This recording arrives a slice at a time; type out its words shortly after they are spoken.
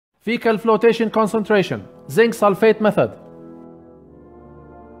Fecal flotation concentration, zinc sulfate method.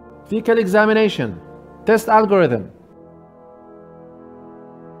 Fecal examination, test algorithm.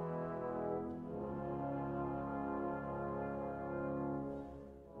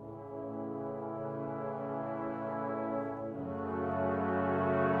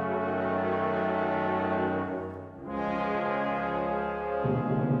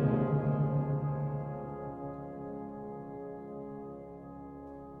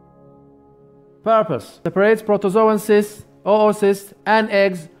 Purpose: separates protozoan cysts, oocysts, and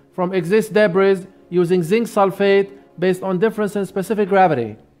eggs from exist debris using zinc sulfate based on difference in specific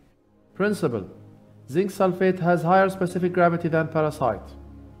gravity. Principle: zinc sulfate has higher specific gravity than parasite.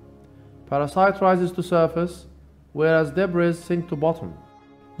 Parasite rises to surface, whereas debris sink to bottom.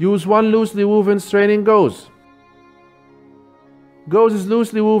 Use one loosely woven straining gauze. Gauze is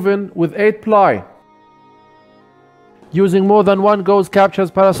loosely woven with 8 ply. Using more than one gauze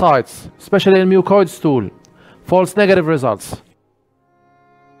captures parasites, especially in mucoid stool. False negative results.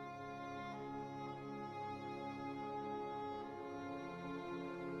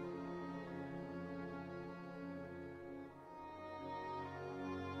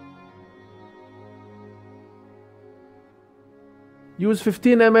 Use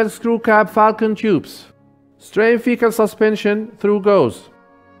 15 ml screw cap falcon tubes. Strain fecal suspension through gauze.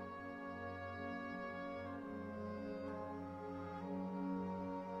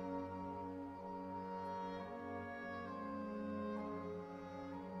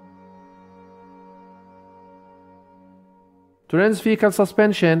 To rinse fecal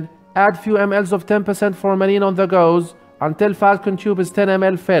suspension, add few mLs of 10% formalin on the gauze until falcon tube is 10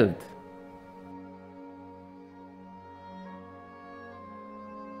 ml filled.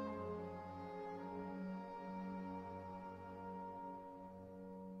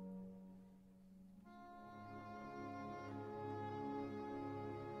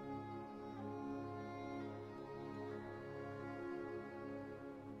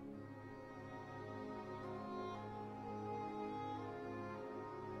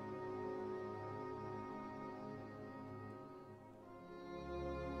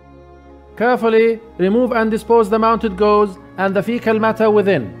 Carefully remove and dispose the mounted gauze and the fecal matter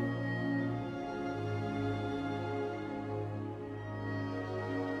within.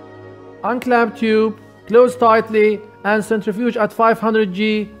 Unclamp tube, close tightly, and centrifuge at 500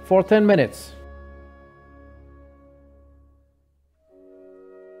 G for 10 minutes.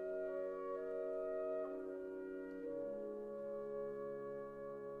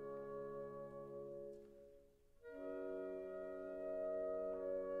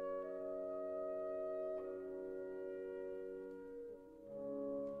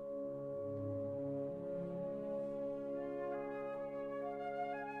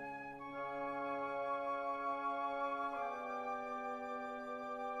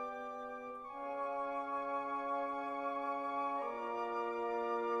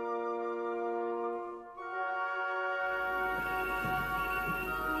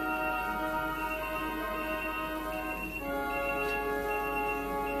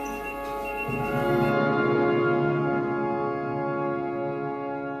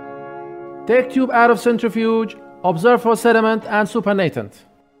 Take tube out of centrifuge, observe for sediment and supernatant.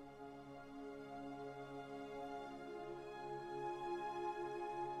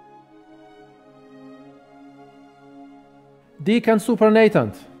 Decant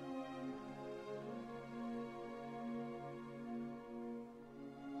supernatant.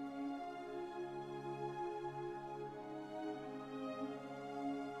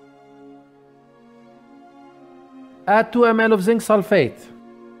 Add 2 ml of zinc sulfate.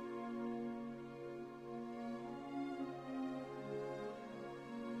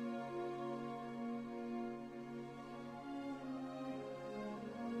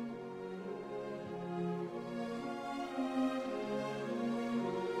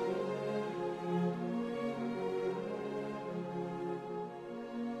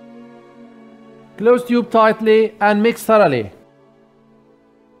 Close tube tightly and mix thoroughly.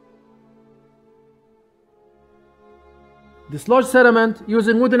 Dislodge sediment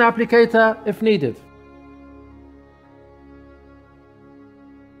using wooden applicator if needed.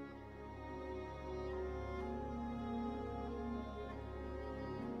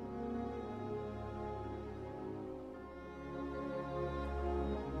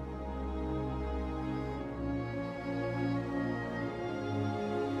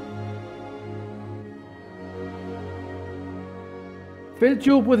 Fill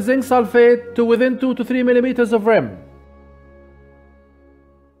tube with zinc sulfate to within 2 to 3 millimeters of rim.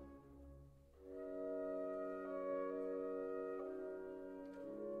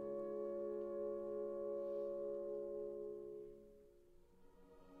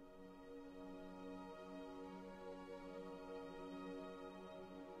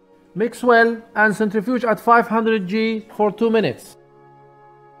 Mix well and centrifuge at 500 G for 2 minutes.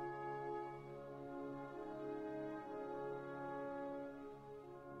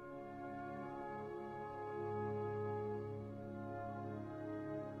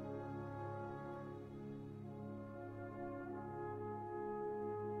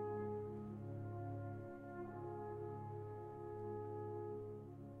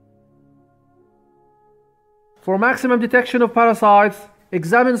 For maximum detection of parasites,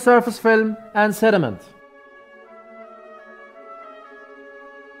 examine surface film and sediment.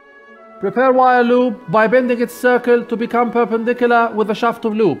 Prepare wire loop by bending its circle to become perpendicular with the shaft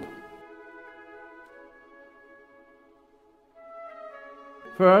of loop.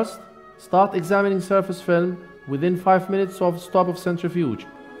 First, start examining surface film within 5 minutes of stop of centrifuge.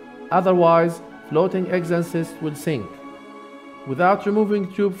 Otherwise, floating eggs and cysts will sink. Without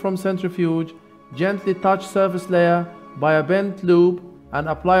removing tube from centrifuge, gently touch surface layer by a bent loop and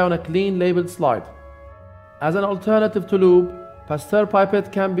apply on a clean labeled slide. As an alternative to loop, Pasteur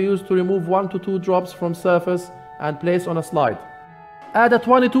pipette can be used to remove 1 to 2 drops from surface and place on a slide. Add a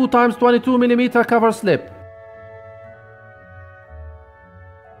 22 x 22 mm cover slip.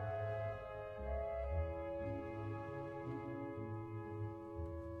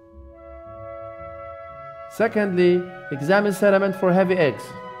 Secondly, examine sediment for heavy eggs.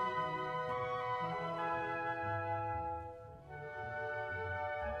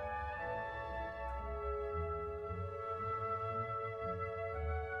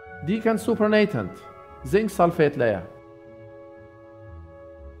 Decant supernatant, zinc sulfate layer.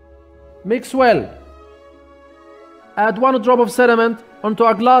 Mix well. Add 1 drop of sediment onto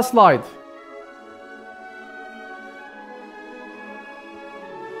a glass slide.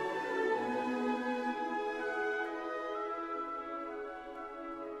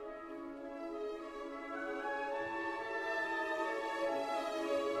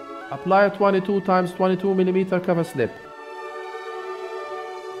 Apply a 22 x 22 mm cover slip.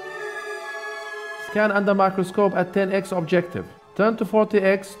 Scan under microscope at 10x objective. Turn to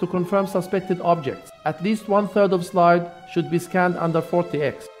 40x to confirm suspected objects. At least 1/3 of slide should be scanned under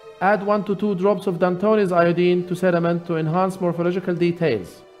 40x. Add 1 to 2 drops of Dantones iodine to sediment to enhance morphological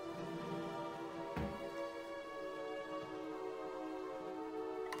details.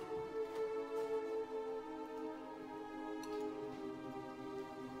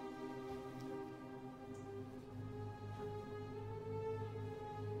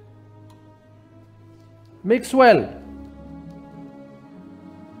 Mix well.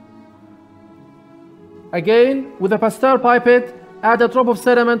 Again, with a Pasteur pipette, add a drop of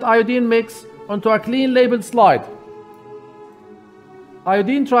sediment iodine mix onto a clean labeled slide.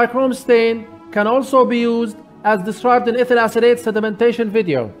 Iodine trichrome stain can also be used as described in ethyl acetate sedimentation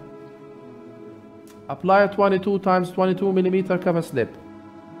video. Apply a 22 x 22 mm cover slip.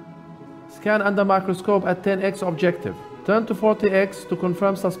 Scan under microscope at 10x objective. Turn to 40x to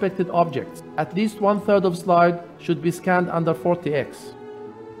confirm suspected objects. At least 1/3 of slide should be scanned under 40x.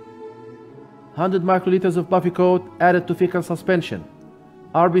 100 microliters of buffy coat added to fecal suspension.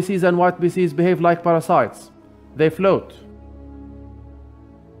 RBCs and white BCs behave like parasites. They float.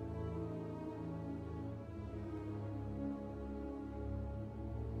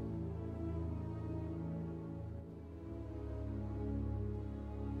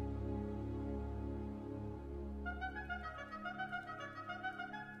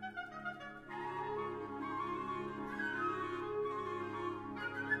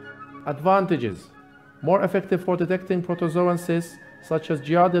 Advantages: more effective for detecting protozoan cysts such as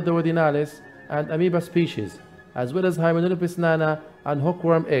Giardia duodenalis and amoeba species, as well as Hymenopus nana and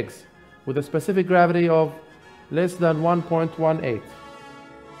hookworm eggs, with a specific gravity of less than 1.18.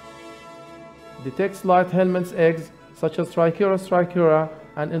 Detects light helminths eggs such as Trichuris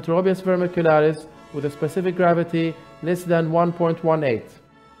and Enterobius vermicularis with a specific gravity less than 1.18.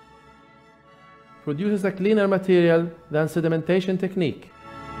 Produces a cleaner material than sedimentation technique.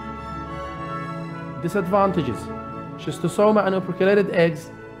 Disadvantages: schistosoma and operculated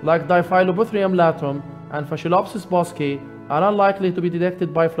eggs like Diphyllobothrium latum and Phachelopsis boschi are unlikely to be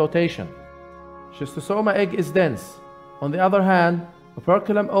detected by flotation. Schistosoma egg is dense. On the other hand,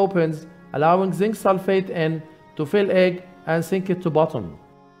 operculum opens, allowing zinc sulfate N to fill egg and sink it to bottom.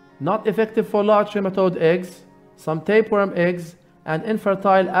 Not effective for large trematode eggs, some tapeworm eggs, and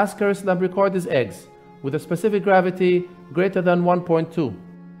infertile Ascaris lambricoides eggs with a specific gravity greater than 1.2.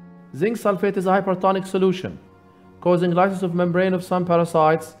 Zinc sulfate is a hypertonic solution, causing lysis of membrane of some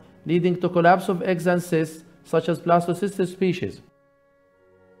parasites, leading to collapse of eggs and cysts, such as Blastocystis species.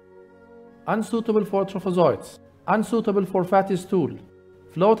 Unsuitable for trophozoites, unsuitable for fatty stool.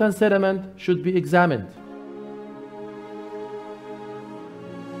 Float and sediment should be examined.